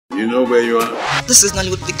You know where you are? This is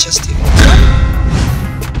Nollywoodpicturestv.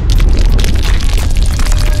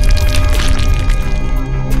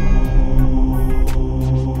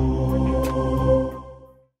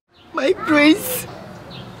 My prince,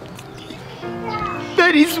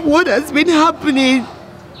 that is what has been happening.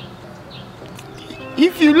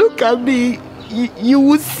 If you look at me, you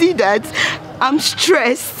will see that I'm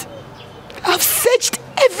stressed. I've searched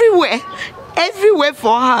everywhere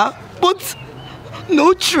for her, but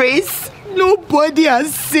no trace. Nobody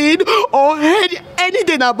has seen or heard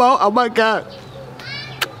anything about Chiamaka.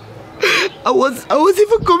 I was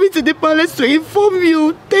even coming to the palace to inform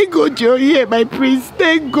you. Thank God you're here, my prince.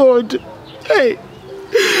 Thank God. Hey.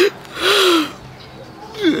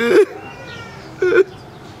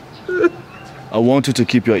 I want you to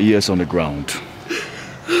keep your ears on the ground.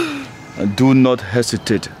 And do not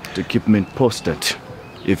hesitate to keep me posted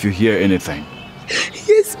if you hear anything.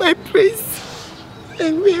 Yes, my prince.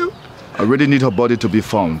 I will. I really need her body to be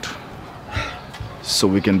found, so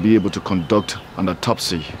we can be able to conduct an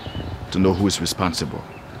autopsy to know who is responsible.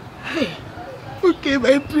 Okay,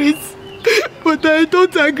 my prince. But I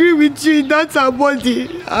don't agree with you. That's her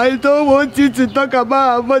body. I don't want you to talk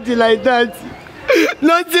about her body like that.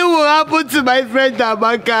 Nothing will happen to my friend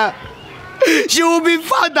Chiamaka. She will be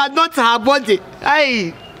found and not her body.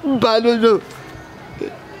 Aye, but no.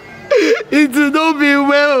 It will not be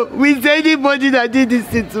well with anybody that did this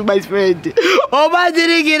thing to my friend. Oma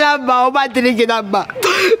didn't get up.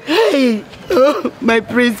 Hey, oh, my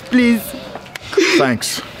prince, please.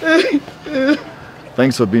 Thanks.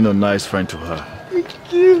 Thanks for being a nice friend to her.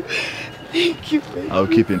 Thank you. Thank you, my I'll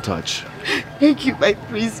keep in touch. Thank you, my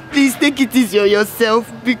prince. Please take it easy on yourself,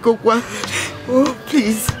 Bikokwa. Oh,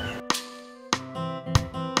 please.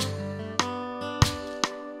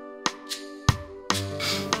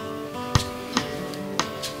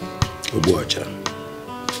 Obuaja,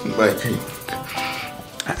 My king.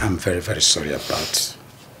 I am very, very sorry about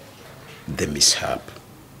the mishap.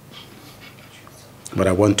 But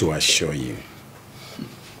I want to assure you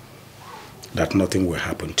that nothing will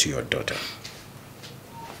happen to your daughter.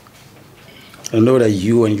 I know that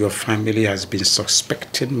you and your family has been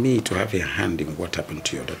suspecting me to have a hand in what happened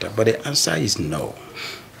to your daughter, but the answer is no.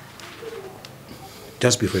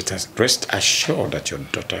 Just be rest assured that your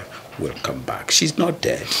daughter will come back. She's not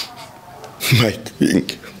dead. My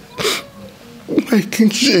king,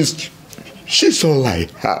 she's all I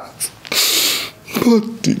have.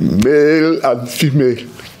 Both the male and female.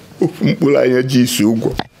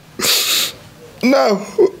 Now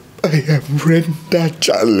I am rendered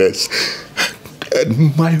childless,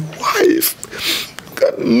 and my wife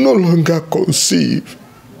can no longer conceive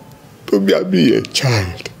to be a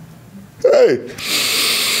child. Hey!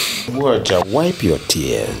 Water, wipe your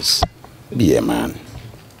tears. Be a man.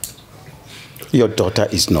 Your daughter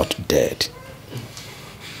is not dead.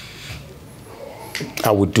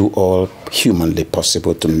 I will do all humanly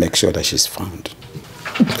possible to make sure that she's found.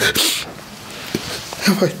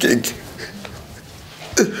 My king,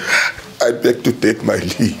 I beg to take my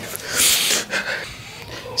leave.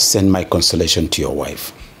 Send my consolation to your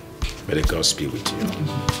wife. May the gods be with you.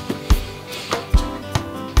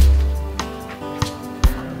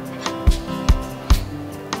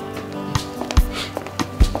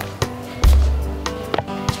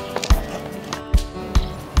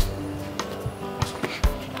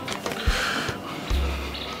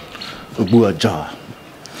 Obuaja,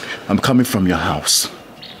 I'm coming from your house.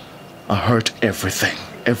 I heard everything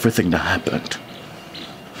that happened.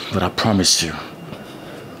 But I promise you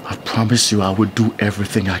I will do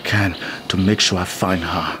everything I can to make sure I find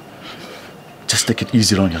her. Just take it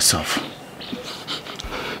easy on yourself.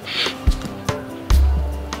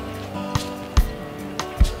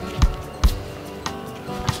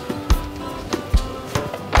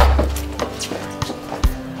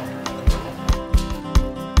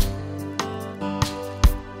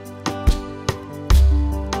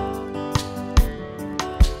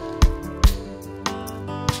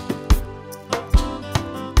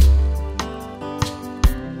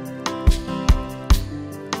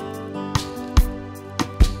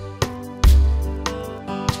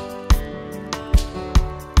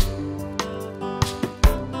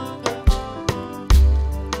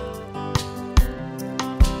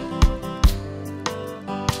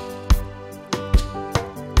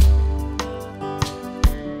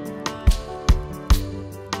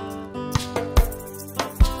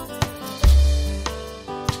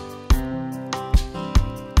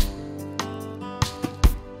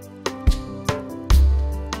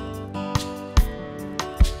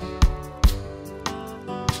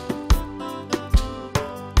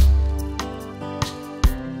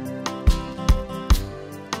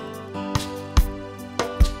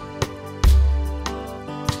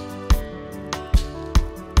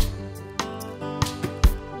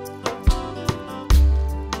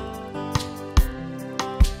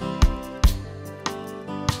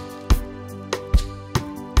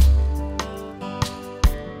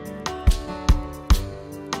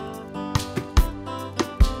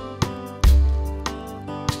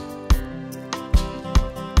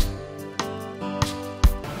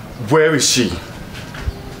 Where is she?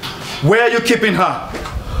 Where are you keeping her?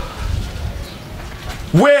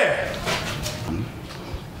 Where?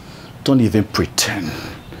 Don't even pretend.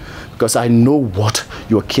 Because I know what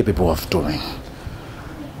you are capable of doing.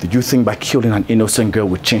 Did you think by killing an innocent girl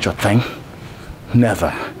would change a thing?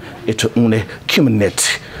 Never. It will only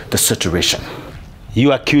culminate the situation.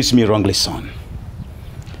 You accuse me wrongly, son.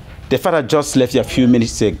 The father just left here a few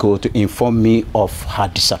minutes ago to inform me of her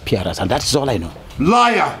disappearance, and that is all I know.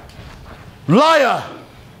 Liar! Liar!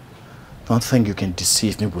 Don't think you can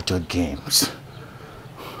deceive me with your games.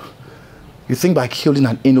 You think by killing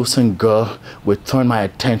an innocent girl will turn my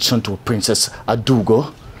attention to Princess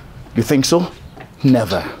Adugo? You think so?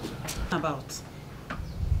 Never. About.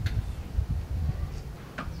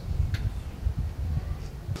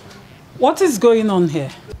 What is going on here?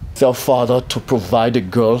 Tell father to provide the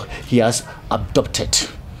girl he has abducted.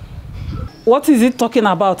 What is it talking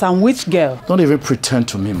about, and which girl? Don't even pretend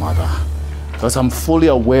to me, mother. Because I'm fully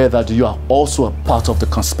aware that you are also a part of the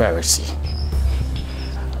conspiracy.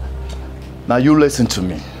 Now you listen to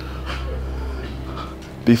me.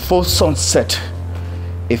 Before sunset,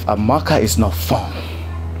 if Chiamaka is not found,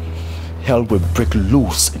 hell will break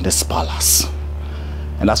loose in this palace.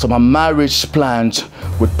 And as for my marriage plans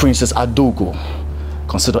with Princess Adugo,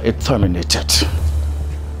 consider it terminated.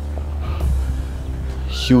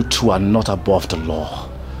 You two are not above the law.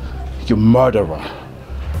 You murderer.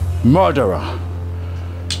 Murderer.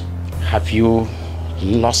 Have you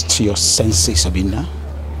lost your senses, Abina?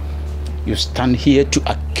 You stand here to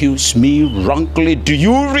accuse me wrongly. Do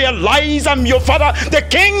you realize I'm your father, the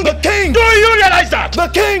king? The king! Do you realize that? The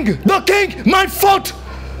king! The king! My fault!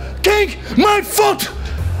 King! My fault!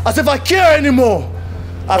 As if I care anymore.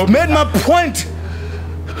 I've made my point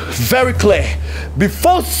very clear.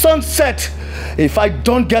 Before sunset, if I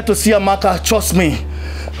don't get to see Chiamaka, trust me.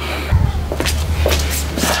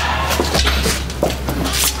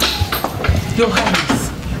 Your Highness,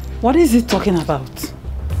 what is he talking about?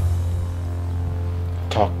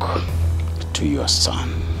 Talk to your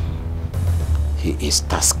son. He is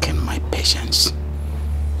tasking my patience.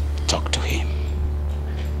 Talk to him.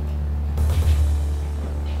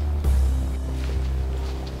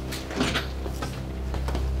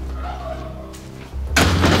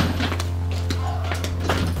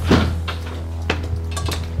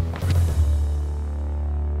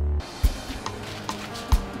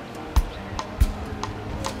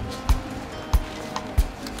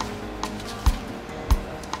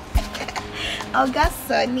 Oga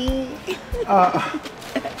Sonny.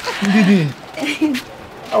 Didi,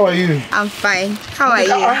 how are you? I'm fine. How are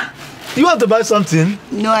you? You want to buy something?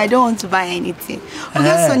 No, I don't want to buy anything.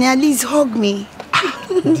 Oga Sonny, at least hug me.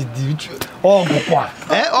 Didi, oh, Gukwa.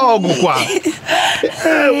 Oh, Gukwa.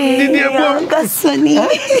 Didi, Oga Sonny.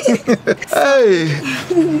 Hey,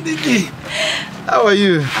 Didi, how are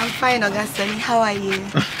you? I'm fine, Oga Sonny. How are you?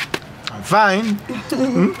 I'm fine.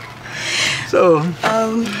 So,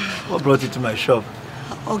 what brought you to my shop?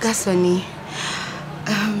 Oga Sonny,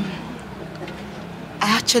 I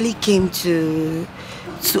actually came to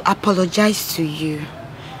apologize to you.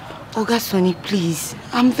 Oga Sonny, please.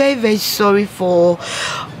 I'm very, very sorry for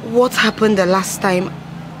what happened the last time.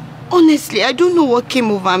 Honestly, I don't know what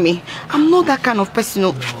came over me. I'm not that kind of person.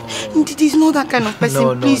 No. It is not that kind of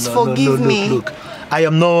person. Please forgive me. Look, I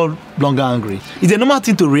am no longer angry. It's a normal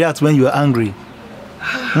thing to react when you are angry.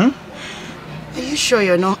 Are you sure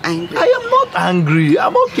you're not angry? I am not angry.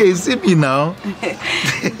 I'm okay. See me now.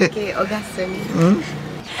 Okay, Oga Sonny.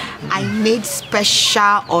 I made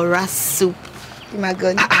special ora soup.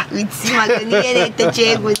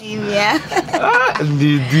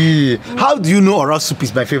 Didi, how do you know ora soup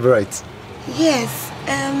is my favorite? Yes.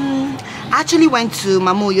 I actually went to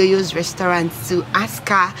Mama Oyoyo's restaurant to ask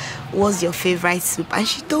her what's your favorite soup, and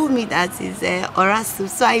she told me that it's ora soup.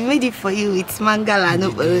 So I made it for you with mangala and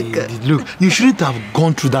okporoko. Look, you shouldn't have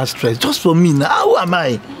gone through that stress just for me. Now, how am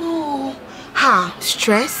I? No. Ha,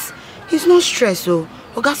 stress? It's not stress, oh.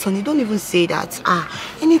 Oga Sonny, don't even say that.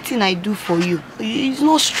 Anything I do for you, it's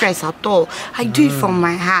not stress at all. I do it from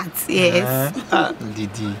my heart, yes.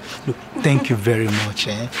 Didi, look, thank you very much.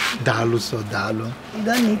 Dalu so dalu. You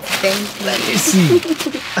don't need to thank me. Let me see.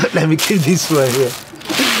 Let me keep this one here.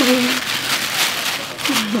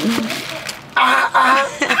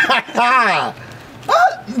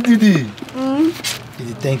 Didi.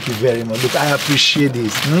 Didi, thank you very much. Look, I appreciate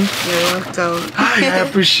this. You're welcome. I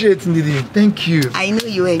appreciate it, Didi. Thank you. I know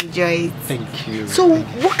you enjoy it. Thank you. So,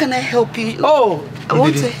 what can I help you? Oh, I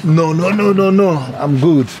want Didi. to... No. I'm good. I'm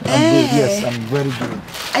good. Yes, I'm very good.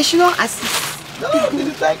 I should not assist. No,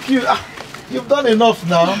 Didi, thank you. You've done enough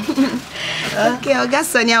now. Okay, Oga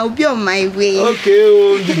Sonny, I'll be on my way. Okay,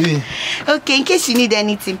 oh, Didi. Okay, in case you need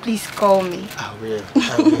anything, please call me. I will.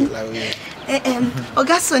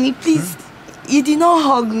 Oga Sonny, please. You did not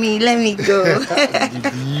hug me. Let me go.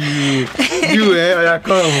 I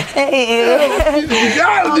come.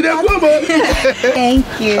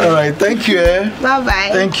 Thank you. All right, thank you. Bye-bye.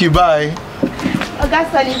 Thank you, bye. Oga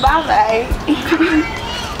Sonny, bye-bye.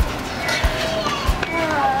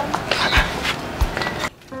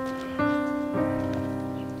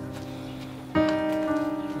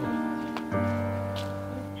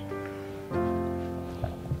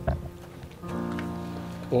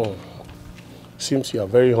 Oh, seems you are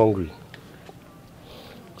very hungry.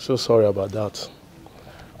 So sorry about that.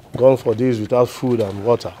 Gone for days without food and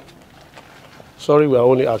water. Sorry, we are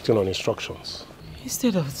only acting on instructions.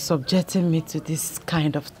 Instead of subjecting me to this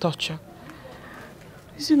kind of torture,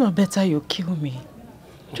 is it not better you kill me?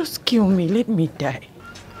 Just kill me, let me die.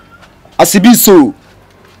 As it be so,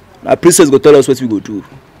 my princess go tell us what we go do.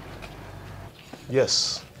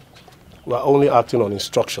 Yes, we are only acting on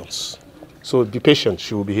instructions. So be patient,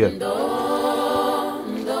 she will be here.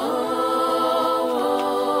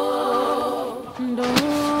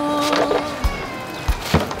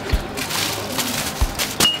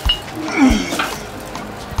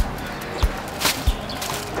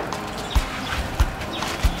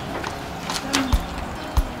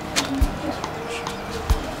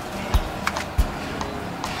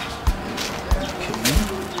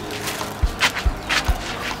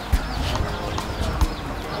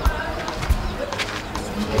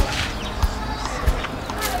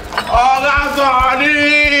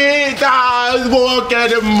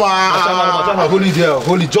 Hold it there,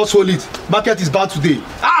 hold it, just hold it. Market is bad today.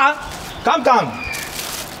 Calm.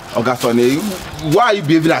 Oga Sonny, why are you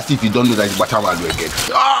behaving as if you don't know that it's Bachamalo again?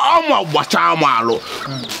 I'm a Bachamalo.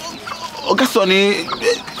 Oga Sonny,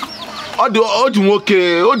 all the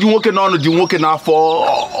work now for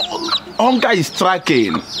hunger is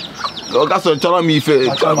striking. Oga Sonny, tell me if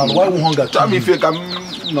why would hunger tell me if you can.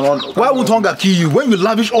 Why would hunger kill you when you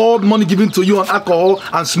lavish all the money given to you on alcohol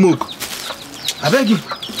and smoke? I beg you.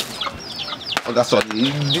 Oga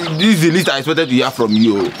Sonny, this is the least I expected to hear from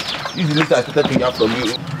you.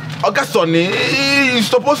 Oga Sonny, you're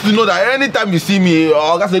supposed to know that anytime you see me,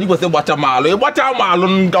 Oga Sonny will say Bachamalo,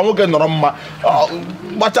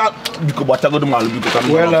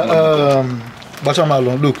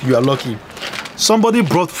 Bachamalo, look, you are lucky. Somebody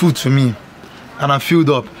brought food to me and I filled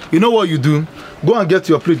up. You know what you do? Go and get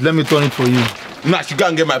your plate, let me turn it for you. Nah, she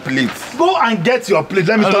can't get my plate. Go and get your plate,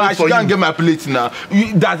 let me turn it for you. She can't get my plate now.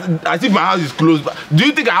 That's as if my house is closed. Do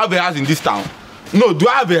you think I have a house in this town? No, do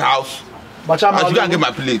I have a house? Bachamalo, she can't get my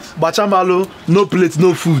plate. Bachamalo, no plate,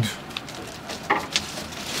 no food.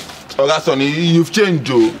 Oga Sonny, you've changed,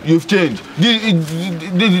 Joe. You've changed. This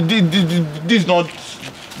is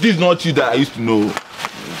not you that I used to know.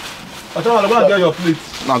 Bachamalo, go and get your plate.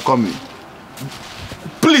 Now come in.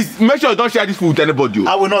 Please, make sure you don't share this food with anybody.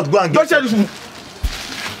 I will not go and get. Don't share this food.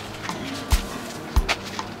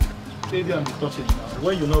 Stay there and be touching now.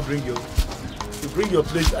 When you not bring your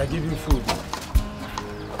plate, I give you food.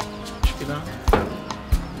 You know?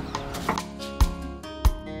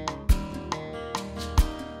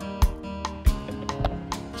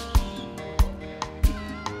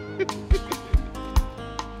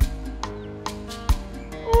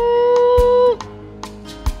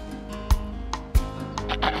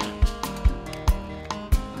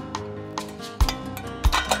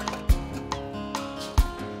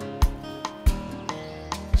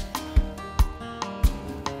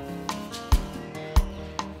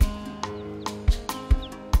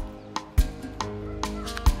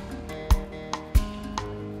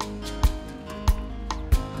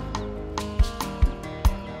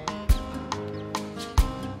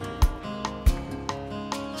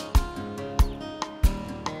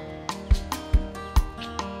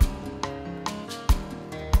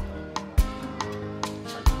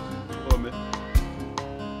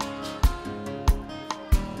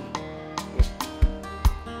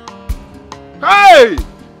 Hey!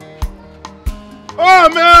 Oh,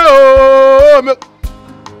 man! Oh, man!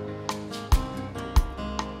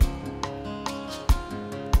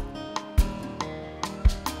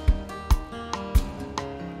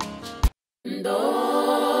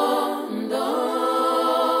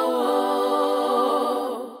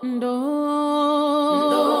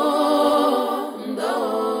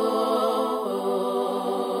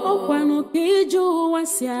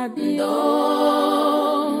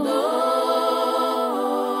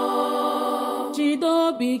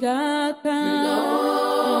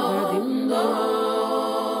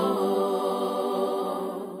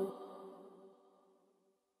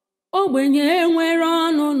 Ogbenye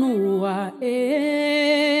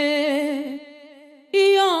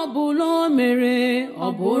ọbụla mere ọ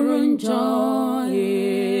bụrụ njọ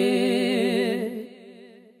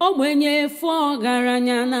ogbenye fụ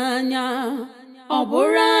ọgaranya n'anya ọ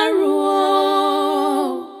bụrụ arụ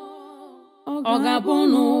ọ ga-abụ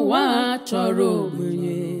n'ụwa chọrọ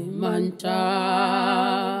ogbenye ma ncha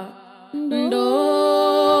ndo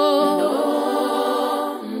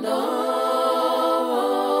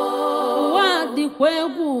ụwa dịkwa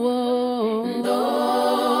egwu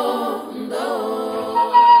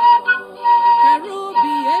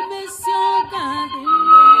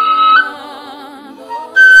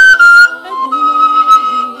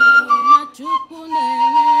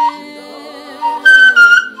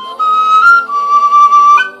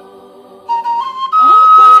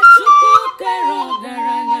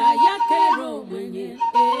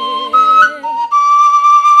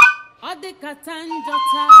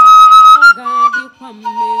Katanjota ogadi kwa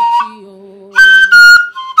mechi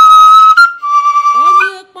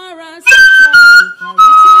onye kpara sita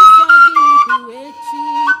karike zodi ndu echi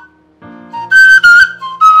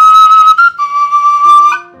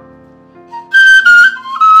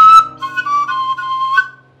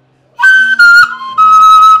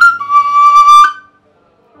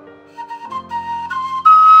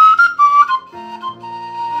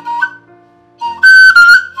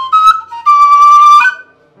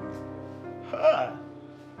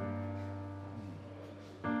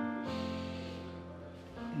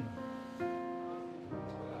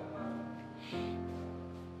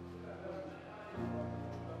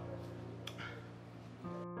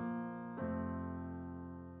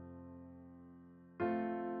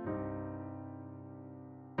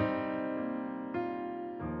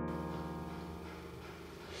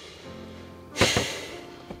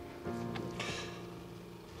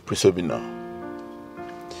Prisobina,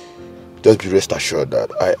 just be rest assured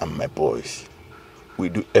that I and my boys will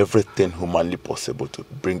do everything humanly possible to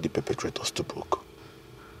bring the perpetrators to book.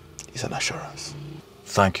 It's an assurance.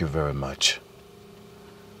 Thank you very much.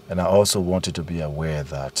 And I also want you to be aware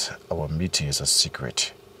that our meeting is a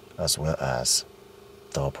secret, as well as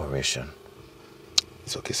the operation.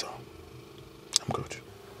 It's okay, sir. I'm good.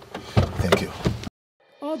 Thank you.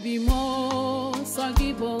 Obimo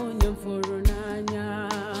sagibo nyamfuru nanya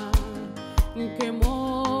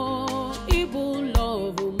nkemo ibu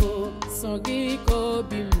love mo sagiko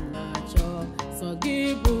bimnacho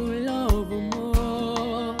sagibu love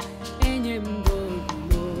mo enyembo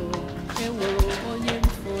mo ewo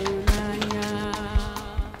onyemfuru nanya.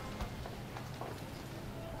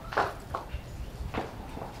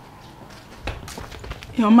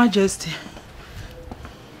 Your Majesty,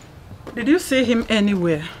 did you see him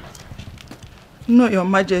anywhere? No, Your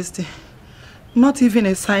Majesty. Not even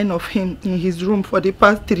a sign of him in his room for the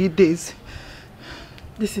past 3 days.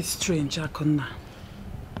 This is strange, Akonna.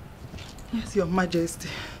 Yes, Your Majesty.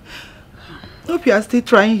 Hope you are still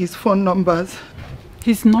trying his phone numbers.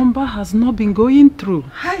 His number has not been going through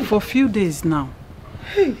for a few days now.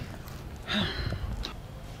 Hey.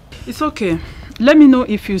 It's okay. Let me know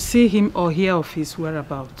if you see him or hear of his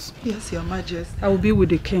whereabouts. Yes, Your Majesty. I will be with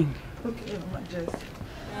the king. Okay, Your Majesty.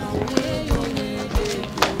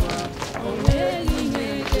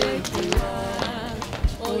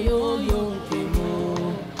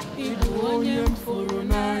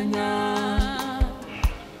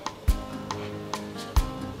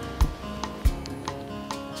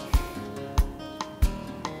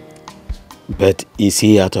 But is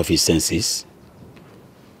he out of his senses?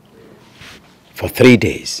 For 3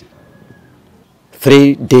 days.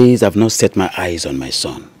 3 days I've not set my eyes on my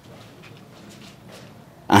son.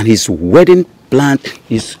 And his wedding plan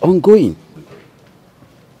is ongoing.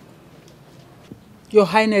 Your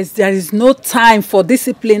Highness, there is no time for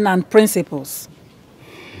discipline and principles.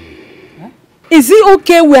 Is he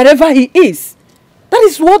okay wherever he is? That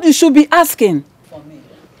is what you should be asking.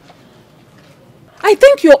 I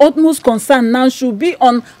think your utmost concern now should be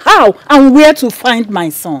on how and where to find my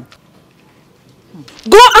son.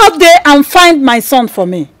 Go out there and find my son for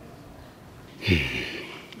me.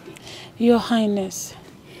 Your Highness,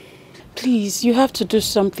 please, you have to do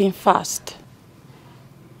something fast.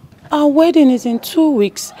 Our wedding is in 2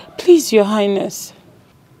 weeks. Please, Your Highness.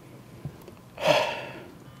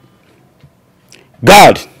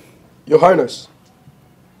 Guard! Your Highness.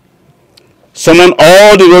 Summon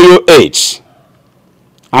all the royal aides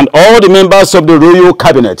and all the members of the royal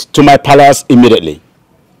cabinet to my palace immediately.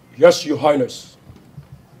 Yes, Your Highness.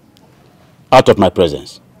 Out of my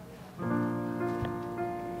presence.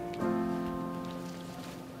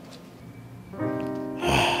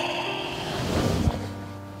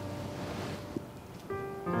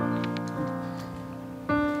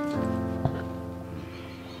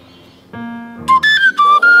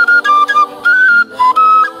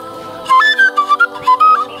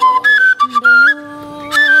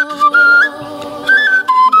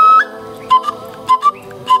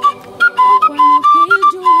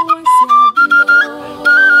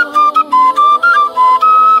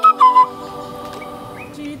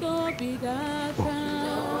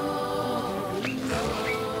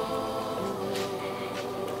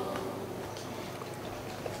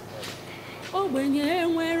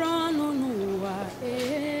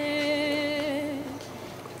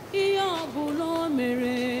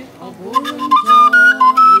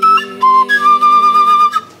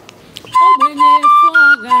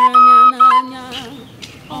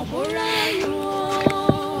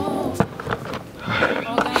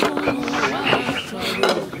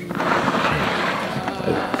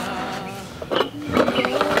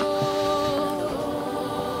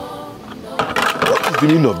 the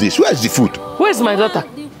meaning of this? Where is the food? Where is my daughter?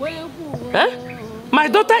 Eh? My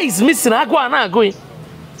daughter is missing. I go going.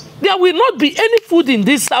 There will not be any food in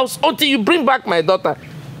this house until you bring back my daughter.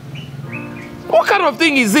 What kind of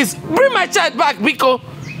thing is this? Bring my child back, Biko.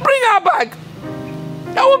 Bring her back.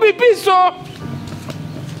 There will be peace, so.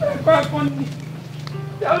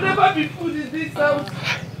 There will never be food in this house.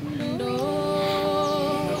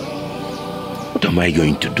 What am I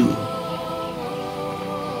going to do?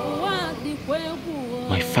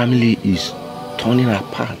 My family is turning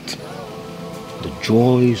apart. The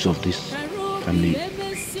joys of this family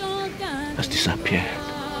has disappeared.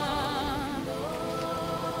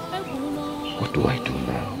 What do I do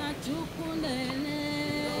now?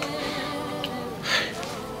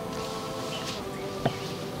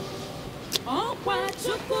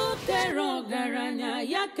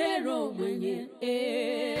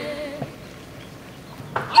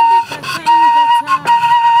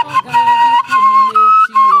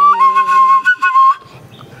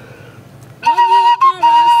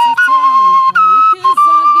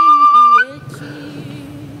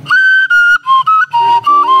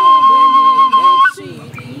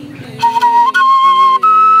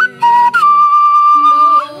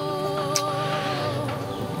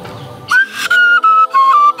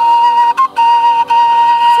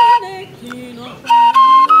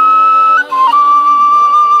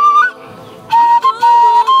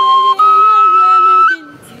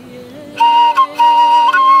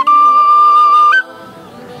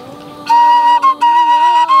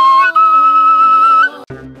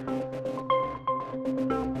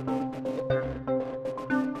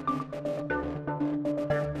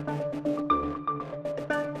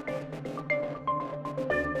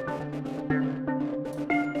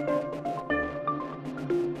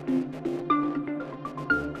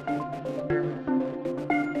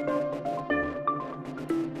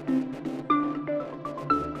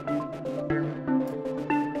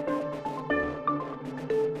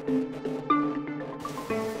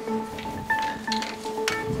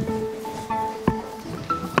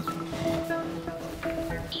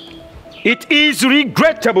 It is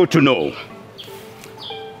regrettable to know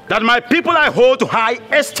that my people I hold to high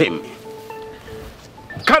esteem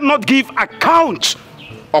cannot give account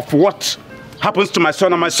of what happens to my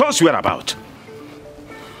son and my son's whereabouts.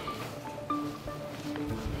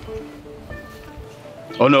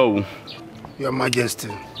 Oh no. Your Majesty.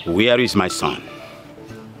 Where is my son?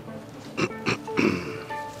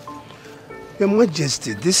 Your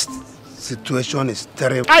Majesty, this situation is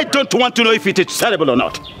terrible. I don't want to know if it is terrible or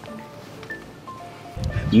not.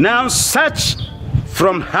 Now search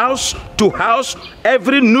from house to house,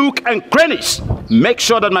 every nook and crannies. Make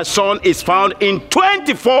sure that my son is found in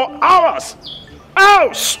 24 hours.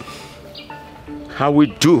 Else, I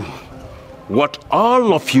will do what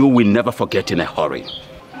all of you will never forget in a hurry.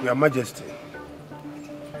 Your Majesty,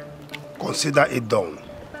 consider it done.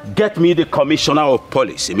 Get me the Commissioner of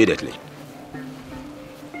Police immediately.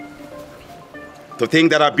 To think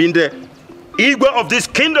that I've been the Igwe of this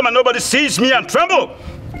kingdom and nobody sees me and tremble.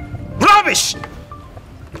 Rubbish!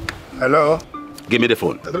 Hello? Give me the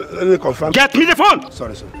phone. Let me confirm. Get me the phone!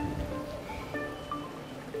 Sorry, sir.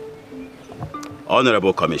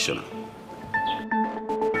 Honorable Commissioner.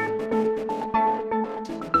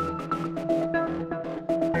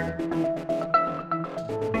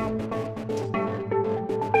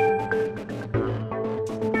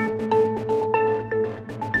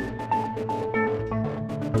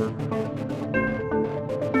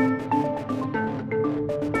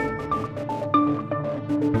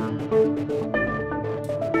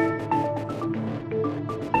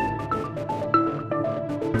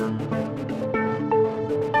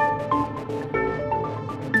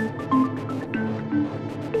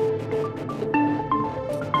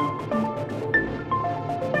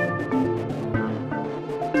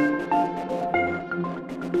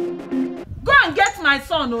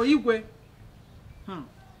 Igwe.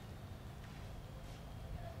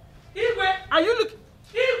 Igwe, are you looking?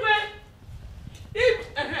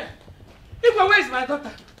 Igwe, where is my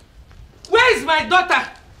daughter? Where is my daughter?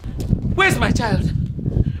 Where is my child?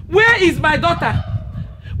 Where is my daughter?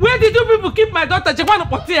 Where did you people keep my daughter?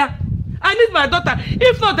 I need my daughter.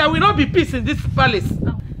 If not, there will not be peace in this palace.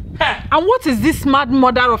 And what is this mad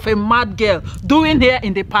mother of a mad girl doing here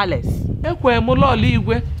in the palace?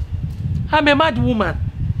 I'm a mad woman.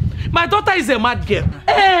 My daughter is a mad girl.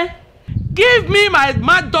 Give me my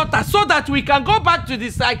mad daughter so that we can go back to the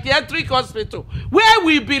psychiatric hospital where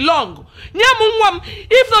we belong.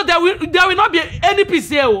 If not, there will not be any peace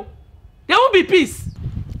here. There won't be peace.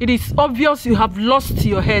 It is obvious you have lost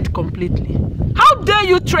your head completely. How dare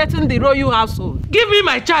you threaten the royal household? Give me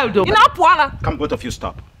my child, though. Can both of you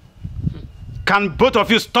stop? Can both of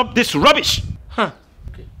you stop this rubbish? Huh.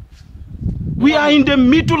 Okay. We are in the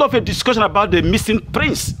middle of a discussion about the missing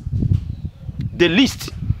prince. The least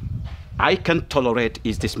I can tolerate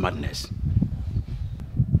is this madness.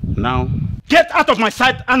 Now, get out of my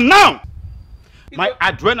sight, and now! My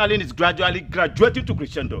adrenaline is gradually graduating to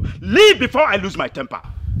crescendo. Leave before I lose my temper.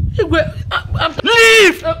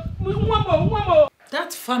 Leave!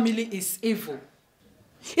 That family is evil.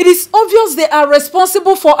 It is obvious they are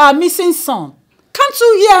responsible for our missing son. Can't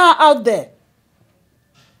you hear her out there?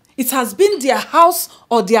 It has been their house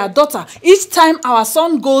or their daughter each time our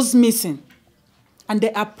son goes missing. And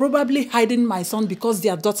they are probably hiding my son because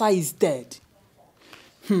their daughter is dead.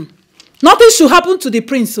 Nothing should happen to the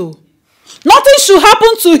prince, oh. Nothing should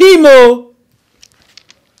happen to him, oh.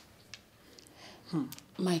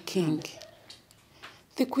 My king,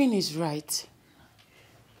 the queen is right.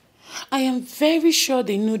 I am very sure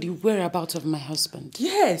they know the whereabouts of my husband.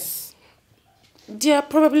 Yes. They are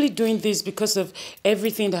probably doing this because of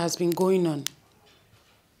everything that has been going on.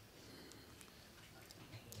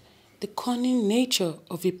 The cunning nature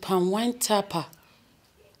of a palm wine tapper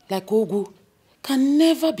like Ogu can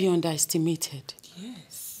never be underestimated.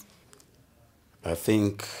 Yes. I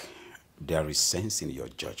think there is sense in your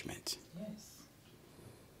judgment. Yes.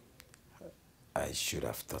 I should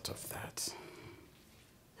have thought of that.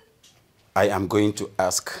 I am going to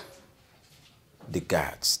ask the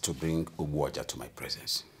guards to bring Ubuoja to my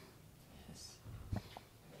presence. Yes.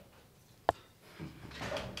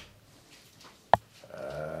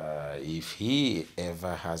 If he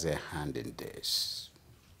ever has a hand in this,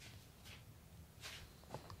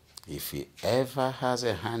 he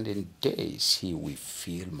will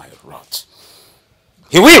feel my wrath.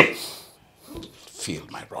 He will feel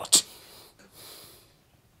my wrath.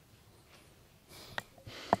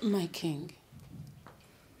 My king,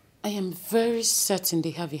 I am very certain they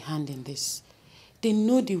have a hand in this. They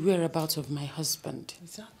know the whereabouts of my husband.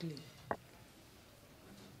 Exactly.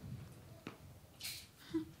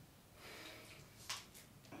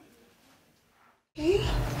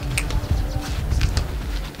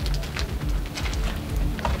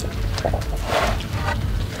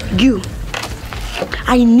 You,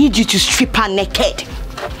 I need you to strip her naked.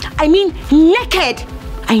 I mean naked.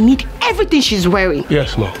 I need everything she's wearing.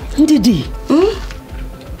 Yes, ma'am. Ndidi.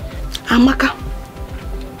 Amaka.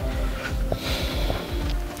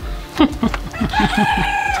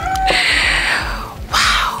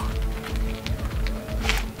 Wow.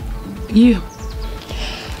 You.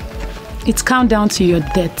 It's countdown to your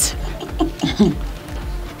death.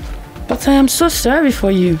 But I am so sorry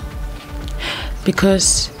for you.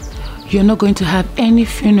 Because you're not going to have any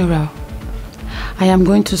funeral. I am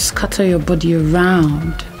going to scatter your body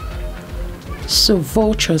around so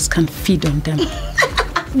vultures can feed on them.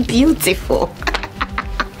 Beautiful.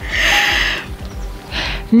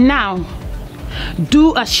 Now,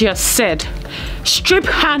 do as she has said. Strip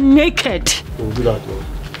her naked. We'll do that, ma'am.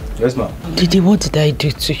 Yes, ma'am. Didi, what did I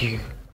do to you?